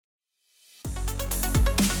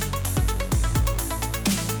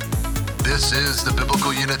This is the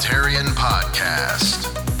Biblical Unitarian Podcast.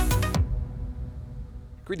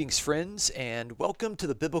 Greetings, friends, and welcome to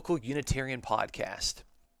the Biblical Unitarian Podcast.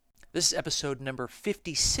 This is episode number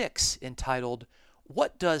 56, entitled,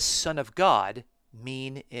 What Does Son of God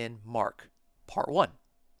Mean in Mark? Part 1.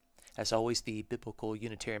 As always, the Biblical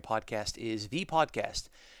Unitarian Podcast is the podcast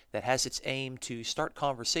that has its aim to start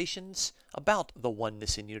conversations about the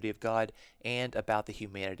oneness and unity of God and about the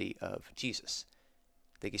humanity of Jesus.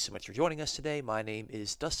 Thank you so much for joining us today. My name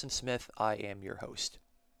is Dustin Smith. I am your host.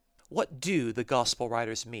 What do the gospel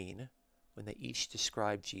writers mean when they each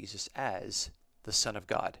describe Jesus as the Son of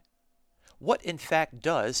God? What, in fact,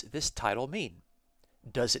 does this title mean?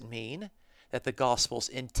 Does it mean that the Gospels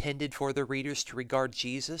intended for the readers to regard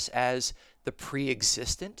Jesus as the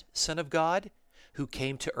pre-existent Son of God who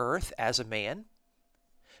came to earth as a man?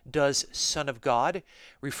 Does Son of God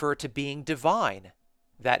refer to being divine,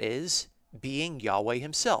 that is, being Yahweh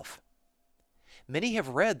himself? Many have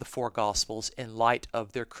read the four Gospels in light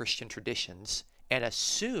of their Christian traditions and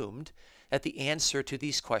assumed that the answer to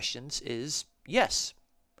these questions is yes,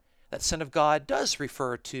 that Son of God does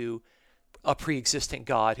refer to a pre-existent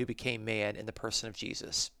God who became man in the person of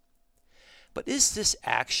Jesus. But is this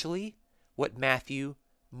actually what Matthew,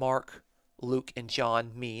 Mark, Luke, and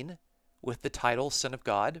John mean with the title Son of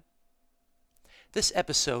God? This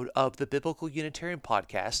episode of the Biblical Unitarian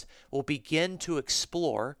Podcast will begin to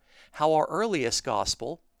explore how our earliest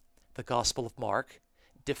gospel, the Gospel of Mark,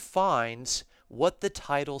 defines what the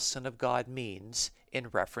title Son of God means in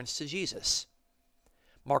reference to Jesus.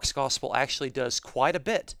 Mark's gospel actually does quite a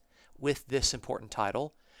bit with this important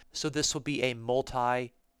title, so this will be a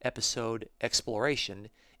multi-episode exploration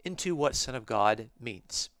into what Son of God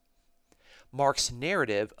means. Mark's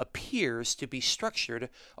narrative appears to be structured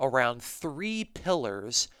around three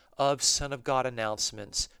pillars of Son of God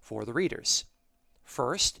announcements for the readers.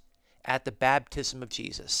 First, at the baptism of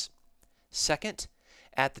Jesus. Second,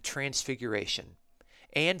 at the transfiguration.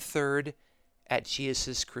 And third, at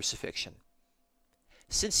Jesus' crucifixion.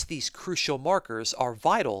 Since these crucial markers are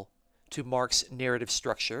vital to Mark's narrative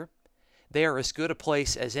structure, they are as good a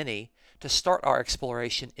place as any to start our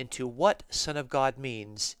exploration into what Son of God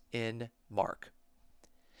means in Mark.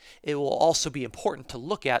 It will also be important to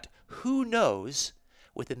look at who knows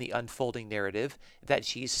within the unfolding narrative that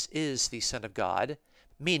Jesus is the Son of God,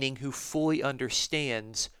 meaning who fully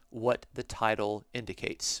understands what the title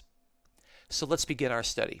indicates. So let's begin our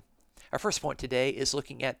study. Our first point today is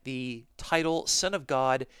looking at the title Son of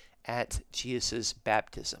God at Jesus'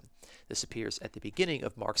 baptism. This appears at the beginning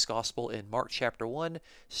of Mark's Gospel in Mark chapter 1,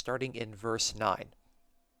 starting in verse 9.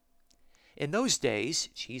 In those days,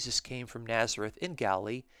 Jesus came from Nazareth in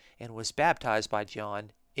Galilee and was baptized by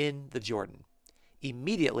John in the Jordan.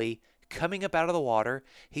 Immediately, coming up out of the water,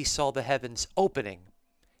 he saw the heavens opening,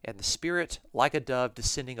 and the Spirit like a dove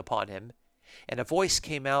descending upon him, and a voice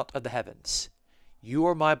came out of the heavens, "You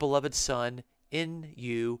are my beloved Son, in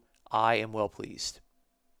you I am well pleased."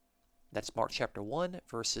 That's Mark chapter 1,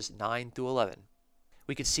 verses 9 through 11.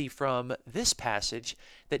 We can see from this passage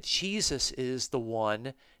that Jesus is the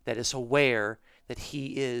one that is aware that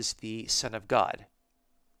he is the Son of God.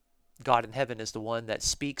 God in heaven is the one that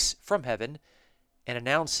speaks from heaven and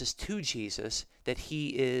announces to Jesus that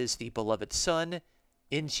he is the beloved Son.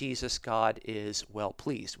 In Jesus, God is well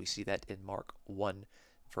pleased. We see that in Mark 1,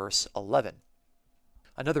 verse 11.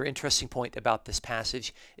 Another interesting point about this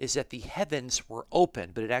passage is that the heavens were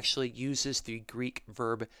open, but it actually uses the Greek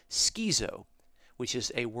verb schizo, which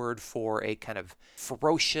is a word for a kind of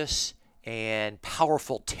ferocious and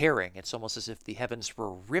powerful tearing. It's almost as if the heavens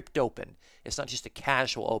were ripped open. It's not just a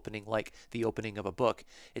casual opening like the opening of a book.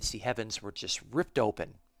 It's the heavens were just ripped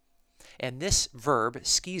open. And this verb,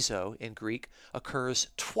 schizo, in Greek, occurs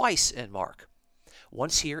twice in Mark.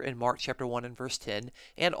 Once here in Mark chapter 1 and verse 10,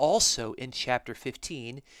 and also in chapter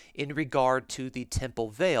 15 in regard to the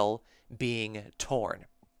temple veil being torn.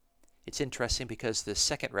 It's interesting because the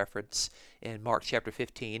second reference in Mark chapter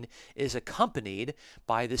 15 is accompanied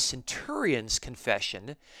by the centurion's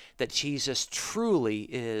confession that Jesus truly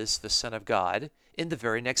is the Son of God in the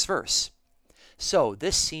very next verse. So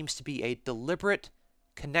this seems to be a deliberate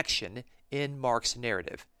connection in Mark's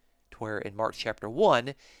narrative, to where in Mark chapter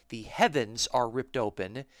 1, the heavens are ripped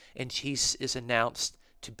open and Jesus is announced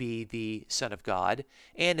to be the Son of God.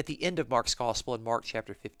 And at the end of Mark's Gospel in Mark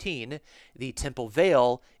chapter 15, the temple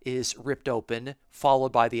veil is ripped open,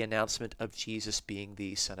 followed by the announcement of Jesus being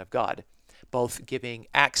the Son of God, both giving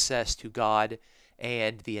access to God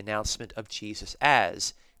and the announcement of Jesus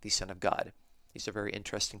as the Son of God. These are very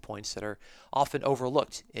interesting points that are often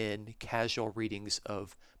overlooked in casual readings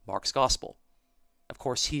of Mark's Gospel. Of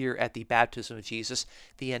course, here at the baptism of Jesus,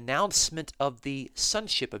 the announcement of the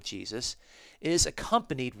sonship of Jesus is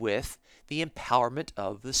accompanied with the empowerment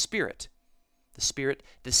of the Spirit. The Spirit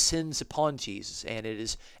descends upon Jesus, and it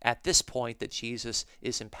is at this point that Jesus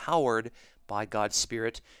is empowered by God's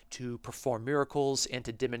Spirit to perform miracles and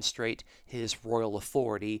to demonstrate his royal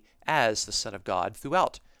authority as the Son of God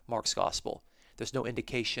throughout Mark's Gospel. There's no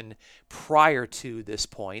indication prior to this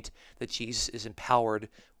point that Jesus is empowered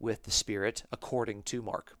with the Spirit according to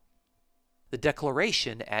Mark. The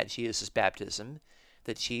declaration at Jesus' baptism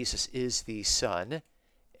that Jesus is the Son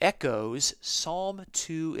echoes Psalm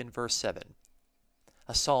 2 in verse 7,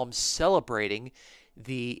 a psalm celebrating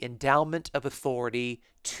the endowment of authority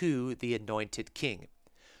to the anointed king.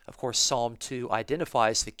 Of course, Psalm 2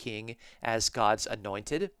 identifies the king as God's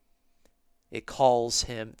anointed. It calls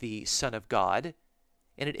him the Son of God,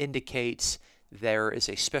 and it indicates there is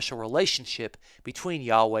a special relationship between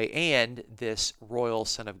Yahweh and this royal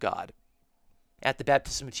Son of God. At the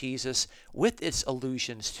baptism of Jesus, with its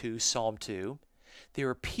allusions to Psalm 2, there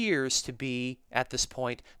appears to be, at this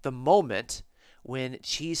point, the moment when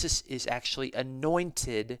Jesus is actually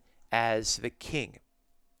anointed as the king.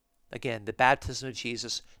 Again, the baptism of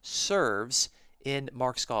Jesus serves in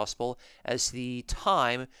Mark's Gospel as the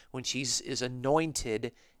time when Jesus is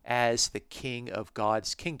anointed as the king of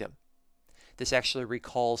God's kingdom. This actually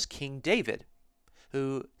recalls King David,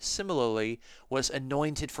 who similarly was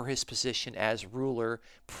anointed for his position as ruler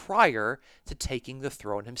prior to taking the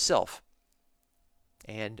throne himself.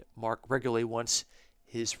 And Mark regularly wants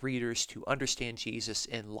his readers to understand Jesus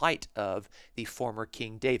in light of the former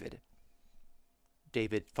King David.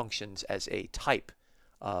 David functions as a type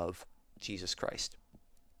of Jesus Christ.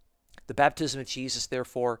 The baptism of Jesus,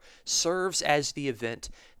 therefore, serves as the event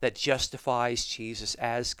that justifies Jesus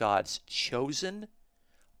as God's chosen,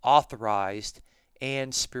 authorized,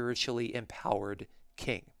 and spiritually empowered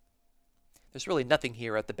king. There's really nothing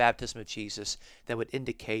here at the baptism of Jesus that would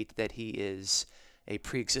indicate that he is a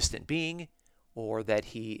pre-existent being or that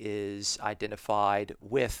he is identified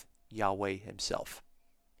with Yahweh himself.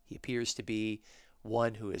 He appears to be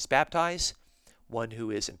one who is baptized, one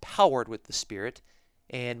who is empowered with the Spirit,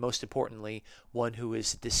 and most importantly, one who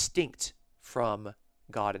is distinct from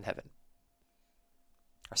God in heaven.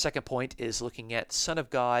 Our second point is looking at Son of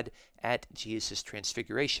God at Jesus'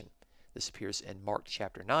 transfiguration. This appears in Mark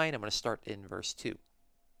chapter 9. I'm going to start in verse 2.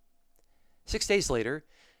 6 days later,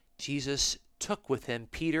 Jesus took with him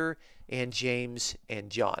Peter and James and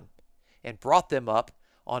John, and brought them up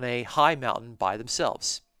on a high mountain by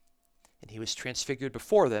themselves. And he was transfigured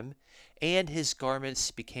before them, and his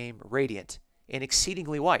garments became radiant and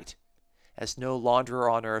exceedingly white, as no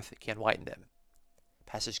launderer on earth can whiten them.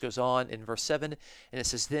 Passage goes on in verse 7, and it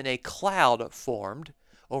says, Then a cloud formed,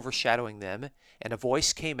 overshadowing them, and a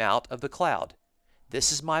voice came out of the cloud.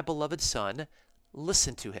 This is my beloved Son,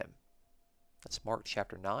 listen to him. That's Mark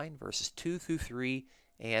chapter 9, verses 2 through 3,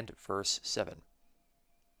 and verse 7.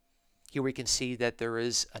 Here we can see that there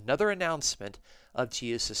is another announcement of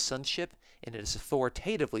Jesus' sonship, and it is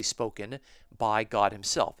authoritatively spoken by God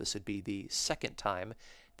himself. This would be the second time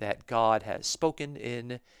that God has spoken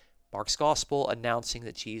in Mark's Gospel, announcing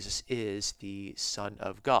that Jesus is the Son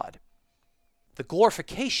of God. The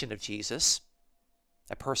glorification of Jesus,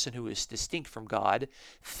 a person who is distinct from God,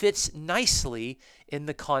 fits nicely in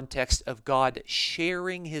the context of God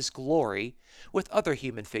sharing his glory with other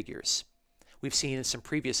human figures. We've seen in some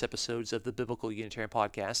previous episodes of the Biblical Unitarian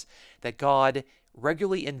Podcast that God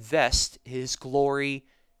regularly invests his glory,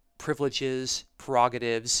 privileges,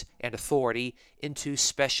 prerogatives, and authority into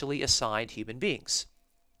specially assigned human beings.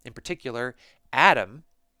 In particular, Adam,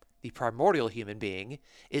 the primordial human being,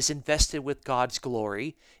 is invested with God's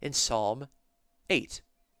glory in Psalm 8.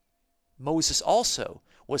 Moses also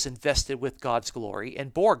was invested with God's glory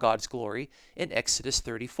and bore God's glory in Exodus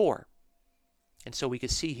 34. And so we can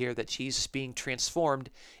see here that Jesus being transformed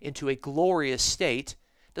into a glorious state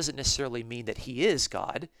doesn't necessarily mean that he is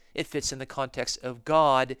God. It fits in the context of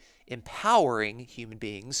God empowering human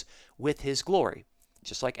beings with his glory,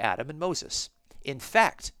 just like Adam and Moses. In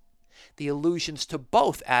fact, the allusions to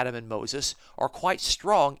both Adam and Moses are quite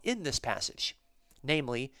strong in this passage,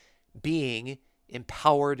 namely being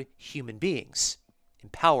empowered human beings,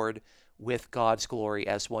 empowered with God's glory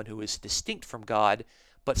as one who is distinct from God,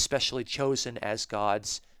 but specially chosen as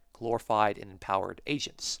God's glorified and empowered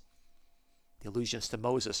agents. The allusions to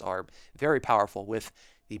Moses are very powerful, with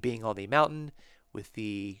the being on the mountain, with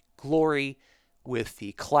the glory, with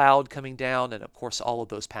the cloud coming down, and of course all of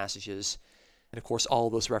those passages, and of course all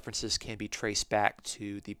of those references can be traced back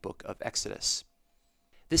to the book of Exodus.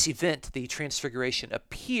 This event, the Transfiguration,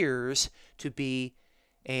 appears to be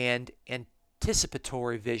an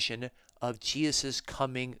anticipatory vision of Jesus'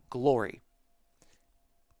 coming glory,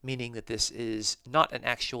 meaning that this is not an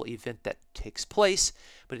actual event that takes place,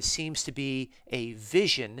 but it seems to be a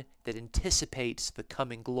vision that anticipates the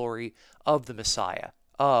coming glory of the Messiah,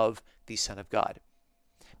 of the Son of God.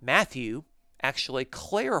 Matthew actually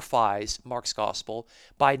clarifies Mark's gospel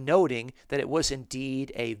by noting that it was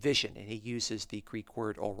indeed a vision, and he uses the Greek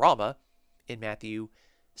word orama in Matthew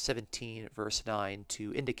 17 verse 9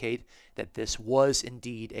 to indicate that this was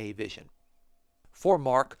indeed a vision. For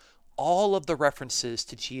Mark, all of the references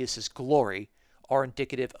to Jesus' glory are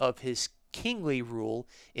indicative of his kingly rule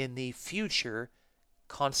in the future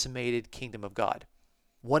consummated kingdom of God.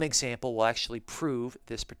 One example will actually prove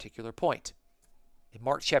this particular point. In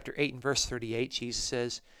Mark chapter 8 and verse 38, Jesus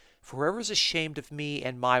says, "For whoever is ashamed of me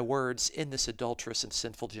and my words in this adulterous and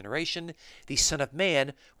sinful generation, the Son of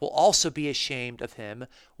Man will also be ashamed of him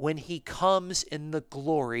when he comes in the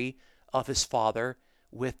glory of his Father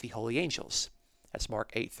with the holy angels." That's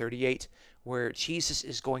Mark 8:38, where Jesus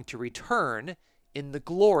is going to return in the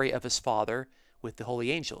glory of his Father with the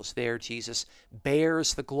holy angels. There, Jesus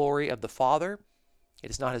bears the glory of the Father.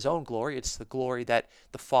 It is not his own glory, it's the glory that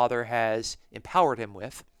the Father has empowered him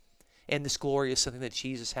with. And this glory is something that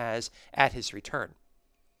Jesus has at his return.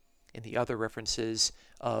 And the other references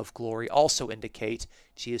of glory also indicate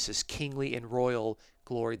Jesus' kingly and royal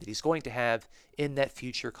glory that he's going to have in that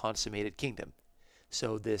future consummated kingdom.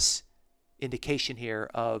 So this indication here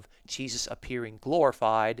of Jesus appearing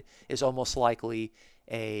glorified is almost likely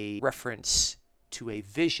a reference to a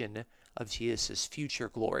vision of Jesus' future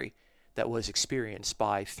glory that was experienced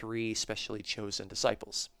by three specially chosen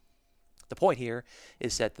disciples. The point here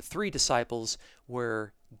is that the three disciples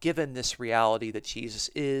were given this reality that Jesus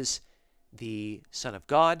is the Son of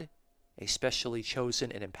God, a specially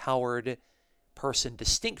chosen and empowered person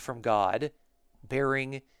distinct from God,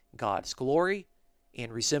 bearing God's glory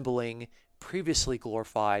and resembling previously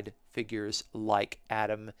glorified figures like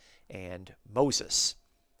Adam and Moses.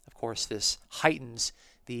 Of course, this heightens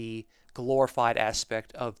the glorified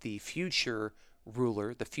aspect of the future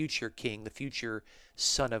ruler, the future king, the future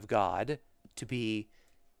Son of God, to be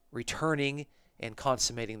returning and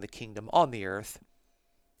consummating the kingdom on the earth.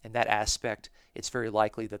 In that aspect, it's very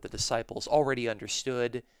likely that the disciples already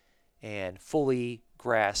understood and fully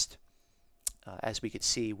grasped, as we could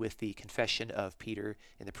see with the confession of Peter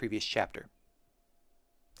in the previous chapter.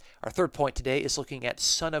 Our third point today is looking at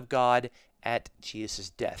Son of God at Jesus'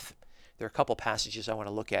 death. There are a couple passages I want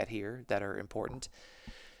to look at here that are important.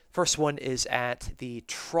 First one is at the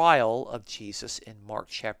trial of Jesus in Mark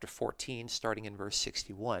chapter 14, starting in verse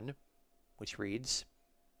 61, which reads,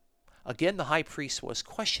 "Again the high priest was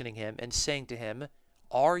questioning him and saying to him,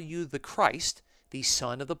 'Are you the Christ, the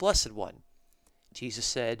Son of the Blessed One?' Jesus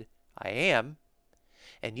said, 'I am.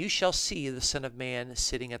 And you shall see the Son of Man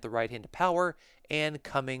sitting at the right hand of power and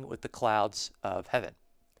coming with the clouds of heaven.'"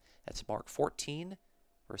 That's Mark 14,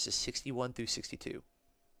 verses 61 through 62.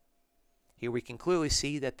 Here we can clearly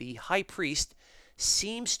see that the high priest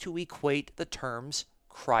seems to equate the terms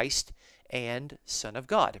Christ and Son of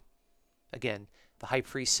God. Again, the high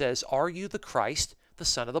priest says, "Are you the Christ, the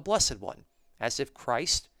Son of the Blessed One?" As if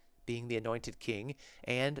Christ, being the anointed king,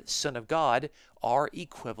 and Son of God are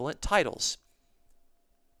equivalent titles.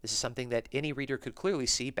 This is something that any reader could clearly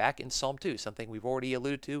see back in Psalm 2, something we've already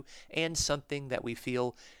alluded to, and something that we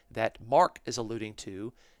feel that Mark is alluding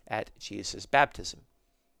to at Jesus' baptism.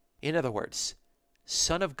 In other words,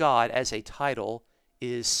 Son of God as a title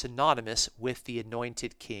is synonymous with the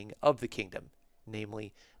anointed king of the kingdom,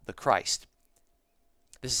 namely the Christ.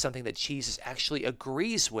 This is something that Jesus actually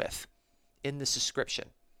agrees with in this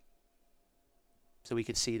description. So we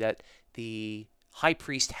can see that the high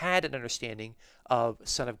priest had an understanding of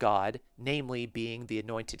Son of God, namely being the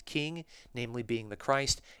anointed king, namely being the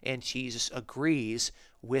Christ, and Jesus agrees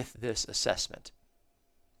with this assessment.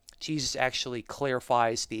 Jesus actually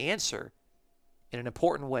clarifies the answer in an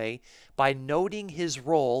important way by noting his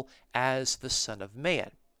role as the Son of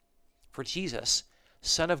Man. For Jesus,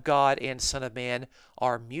 Son of God and Son of Man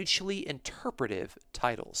are mutually interpretive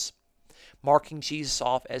titles, marking Jesus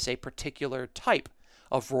off as a particular type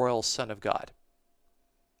of royal Son of God.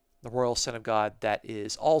 The royal Son of God that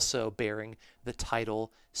is also bearing the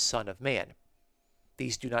title Son of Man.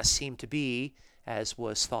 These do not seem to be, as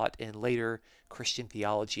was thought in later Christian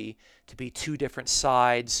theology, to be two different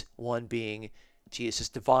sides, one being Jesus'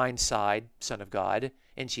 divine side, Son of God,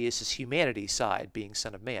 and Jesus' humanity side, being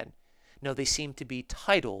Son of Man. No, they seem to be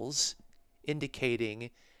titles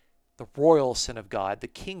indicating the royal Son of God, the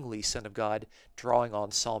kingly Son of God, drawing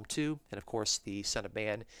on Psalm 2, and of course the Son of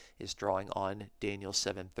Man is drawing on Daniel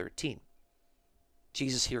 7:13.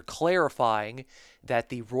 Jesus here clarifying that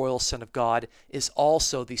the royal Son of God is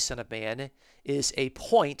also the Son of Man is a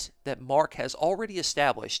point that Mark has already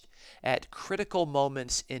established at critical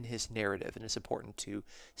moments in his narrative. And it's important to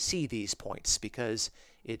see these points because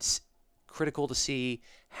it's critical to see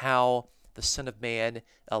how the Son of Man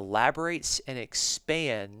elaborates and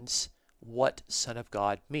expands what Son of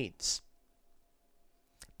God means.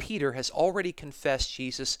 Peter has already confessed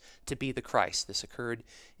Jesus to be the Christ. This occurred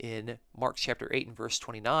in Mark chapter 8 and verse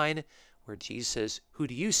 29, where Jesus says, "Who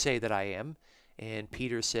do you say that I am?" And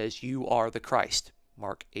Peter says, "You are the Christ."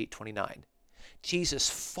 Mark 8:29. Jesus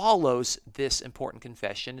follows this important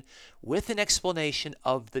confession with an explanation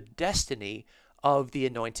of the destiny of the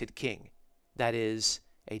anointed king. That is,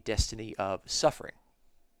 a destiny of suffering.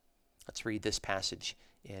 Let's read this passage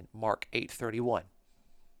in Mark 8:31.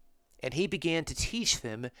 "And he began to teach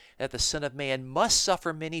them that the Son of Man must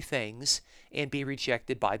suffer many things and be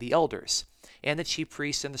rejected by the elders, and the chief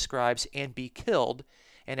priests and the scribes, and be killed,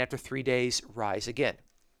 and after 3 days rise again."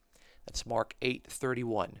 That's Mark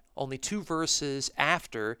 8:31. Only 2 verses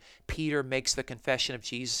after Peter makes the confession of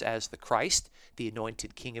Jesus as the Christ, the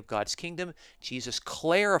anointed king of God's kingdom, Jesus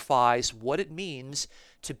clarifies what it means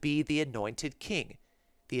to be the anointed king.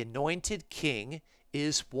 The anointed king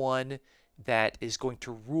is one that is going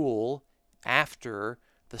to rule after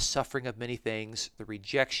the suffering of many things, the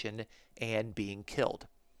rejection, and being killed.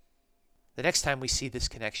 The next time we see this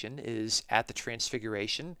connection is at the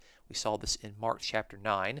Transfiguration. We saw this in Mark chapter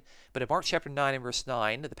 9. But in Mark chapter 9 and verse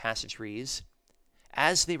 9, the passage reads,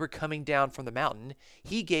 "As they were coming down from the mountain,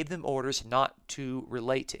 he gave them orders not to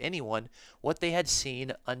relate to anyone what they had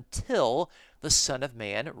seen until the Son of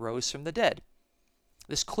Man rose from the dead."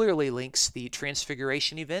 This clearly links the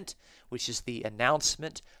Transfiguration event, which is the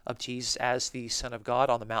announcement of Jesus as the Son of God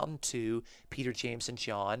on the mountain to Peter, James, and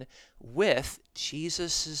John, with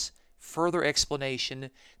Jesus' further explanation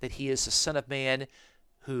that he is the Son of Man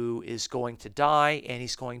who is going to die and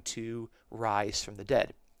he's going to rise from the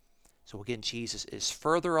dead. So again, Jesus is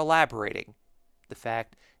further elaborating the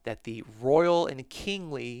fact that the royal and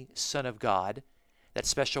kingly Son of God, that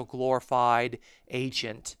special glorified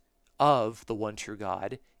agent of the one true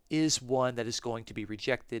God, is one that is going to be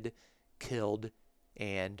rejected, killed,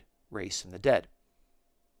 and raised from the dead.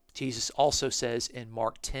 Jesus also says in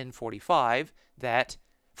Mark 10:45 that,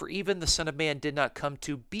 "For even the Son of Man did not come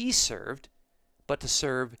to be served, but to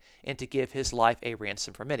serve and to give his life a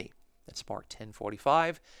ransom for many." That's Mark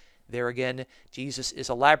 10:45. There again, Jesus is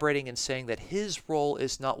elaborating and saying that his role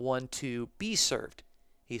is not one to be served.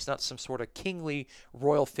 He's not some sort of kingly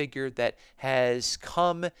royal figure that has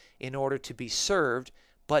come in order to be served,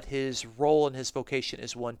 but his role and his vocation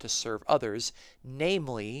is one to serve others,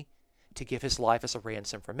 namely to give his life as a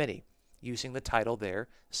ransom for many, using the title there,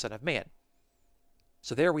 Son of Man.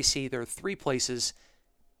 So there we see there are 3 places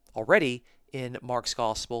already in Mark's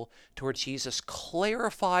Gospel to where Jesus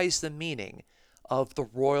clarifies the meaning of the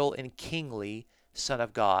royal and kingly Son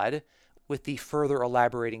of God with the further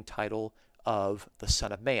elaborating title of the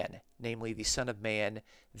Son of Man, namely the Son of Man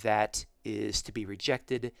that is to be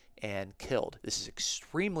rejected and killed. This is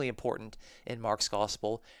extremely important in Mark's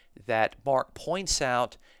Gospel, that Mark points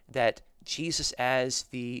out that Jesus as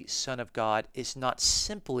the Son of God is not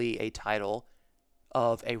simply a title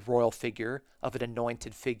of a royal figure, of an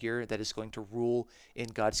anointed figure that is going to rule in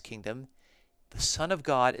God's kingdom. The Son of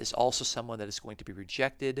God is also someone that is going to be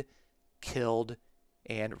rejected, killed,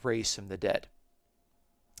 and raised from the dead.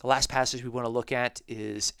 The last passage we want to look at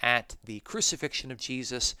is at the crucifixion of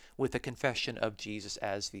Jesus with the confession of Jesus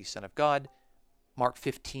as the Son of God. Mark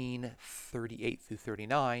 15:38 through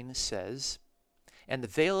 39 says, "And the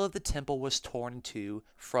veil of the temple was torn in two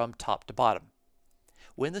from top to bottom.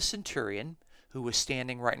 When the centurion, who was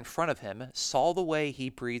standing right in front of him, saw the way he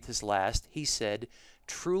breathed his last, he said,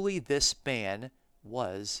 'Truly this man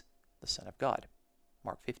was the Son of God.'"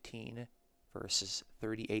 Mark 15, verses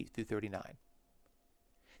 38 through 39.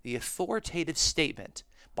 The authoritative statement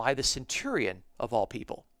by the centurion, of all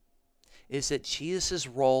people, is that Jesus'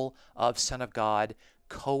 role of Son of God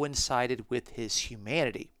coincided with his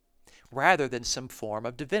humanity, rather than some form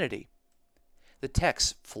of divinity. The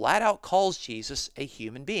text flat out calls Jesus a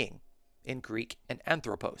human being, in Greek an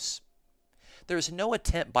anthropos. There is no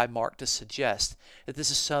attempt by Mark to suggest that this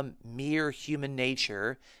is some mere human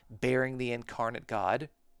nature bearing the incarnate God.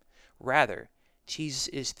 Rather, Jesus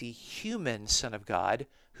is the human Son of God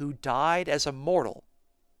who died as a mortal.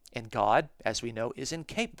 And God, as we know, is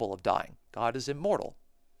incapable of dying. God is immortal.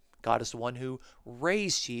 God is the one who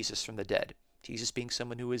raised Jesus from the dead, Jesus being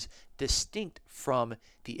someone who is distinct from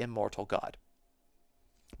the immortal God.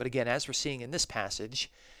 But again, as we're seeing in this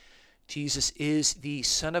passage, Jesus is the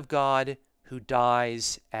Son of God who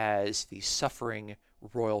dies as the suffering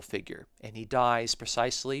royal figure, and he dies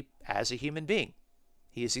precisely as a human being.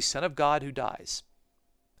 He is the Son of God who dies.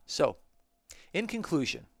 So, in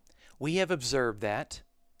conclusion, we have observed that,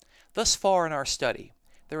 thus far in our study,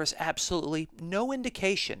 there is absolutely no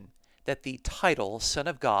indication that the title Son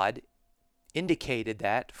of God indicated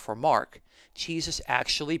that, for Mark, Jesus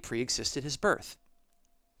actually pre-existed his birth.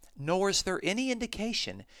 Nor is there any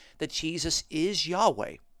indication that Jesus is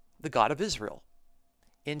Yahweh, the God of Israel.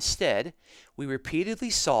 Instead, we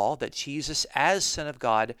repeatedly saw that Jesus as Son of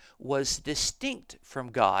God was distinct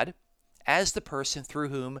from God as the person through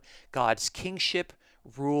whom God's kingship,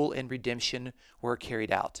 rule, and redemption were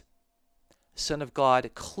carried out. Son of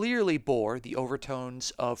God clearly bore the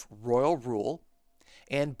overtones of royal rule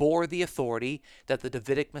and bore the authority that the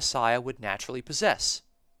Davidic Messiah would naturally possess.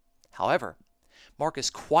 However, Mark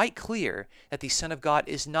is quite clear that the Son of God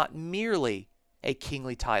is not merely a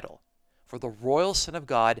kingly title, for the royal Son of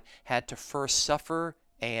God had to first suffer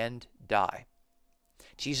and die.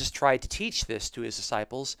 Jesus tried to teach this to his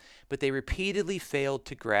disciples, but they repeatedly failed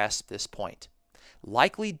to grasp this point,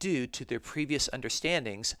 likely due to their previous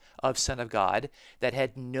understandings of Son of God that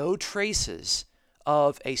had no traces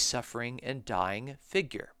of a suffering and dying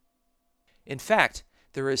figure. In fact,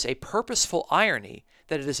 there is a purposeful irony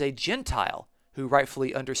that it is a Gentile who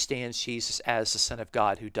rightfully understands Jesus as the Son of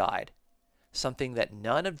God who died, something that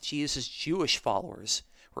none of Jesus' Jewish followers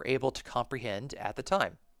were able to comprehend at the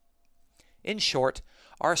time. In short,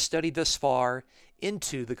 our study thus far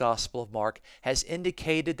into the Gospel of Mark has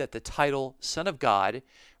indicated that the title Son of God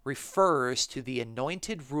refers to the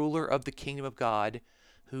anointed ruler of the kingdom of God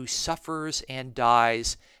who suffers and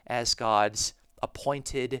dies as God's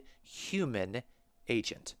appointed human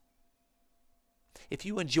agent. If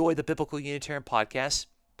you enjoy the Biblical Unitarian Podcast,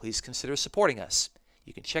 please consider supporting us.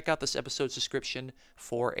 You can check out this episode's description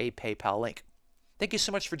for a PayPal link. Thank you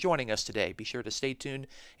so much for joining us today. Be sure to stay tuned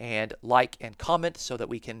and like and comment so that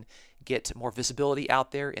we can get more visibility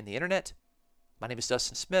out there in the internet. My name is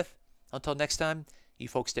Dustin Smith. Until next time, you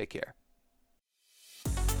folks take care.